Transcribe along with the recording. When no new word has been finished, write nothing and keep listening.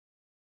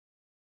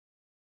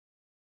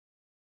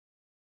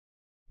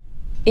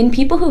In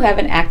people who have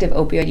an active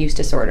opioid use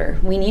disorder,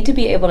 we need to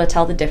be able to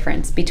tell the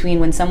difference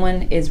between when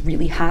someone is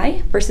really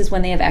high versus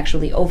when they have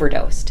actually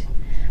overdosed.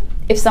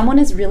 If someone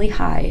is really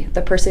high,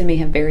 the person may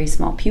have very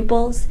small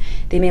pupils,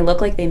 they may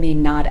look like they may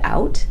nod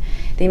out,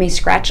 they may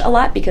scratch a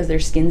lot because their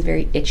skin's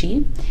very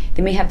itchy,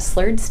 they may have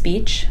slurred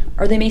speech,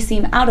 or they may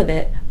seem out of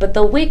it, but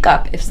they'll wake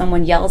up if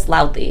someone yells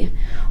loudly,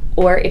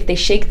 or if they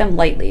shake them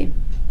lightly.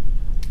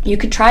 You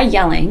could try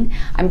yelling,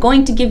 "I'm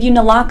going to give you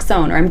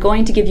naloxone," or "I'm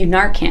going to give you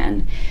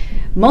Narcan."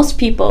 Most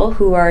people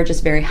who are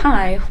just very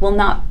high will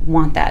not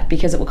want that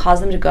because it will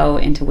cause them to go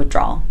into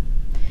withdrawal.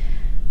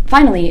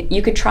 Finally,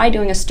 you could try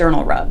doing a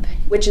sternal rub,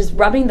 which is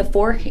rubbing the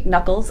four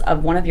knuckles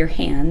of one of your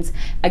hands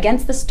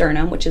against the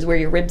sternum, which is where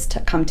your ribs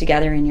come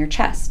together in your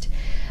chest.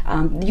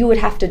 You would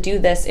have to do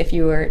this if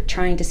you were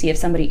trying to see if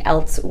somebody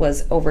else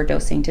was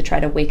overdosing to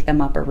try to wake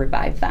them up or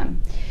revive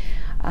them.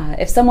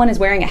 If someone is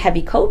wearing a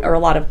heavy coat or a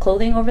lot of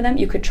clothing over them,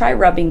 you could try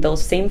rubbing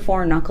those same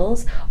four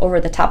knuckles over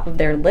the top of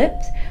their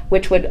lips,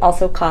 which would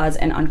also cause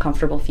an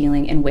uncomfortable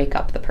feeling and wake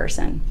up the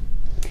person.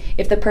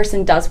 If the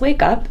person does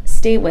wake up,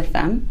 stay with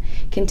them.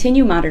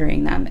 Continue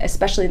monitoring them,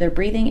 especially their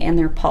breathing and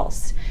their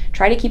pulse.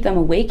 Try to keep them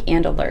awake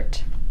and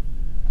alert.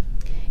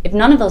 If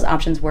none of those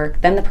options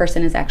work, then the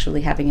person is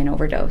actually having an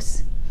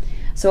overdose.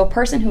 So a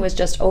person who has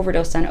just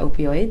overdosed on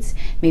opioids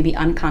may be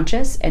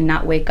unconscious and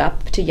not wake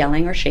up to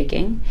yelling or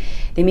shaking.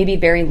 They may be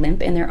very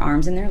limp in their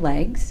arms and their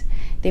legs.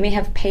 They may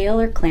have pale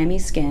or clammy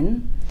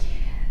skin.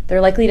 They're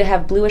likely to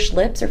have bluish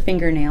lips or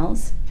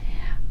fingernails.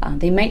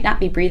 They might not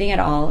be breathing at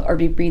all or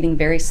be breathing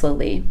very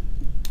slowly.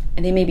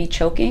 And they may be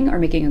choking or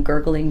making a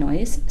gurgling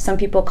noise. Some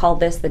people call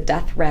this the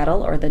death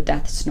rattle or the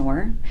death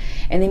snore.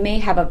 And they may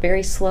have a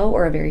very slow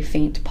or a very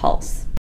faint pulse.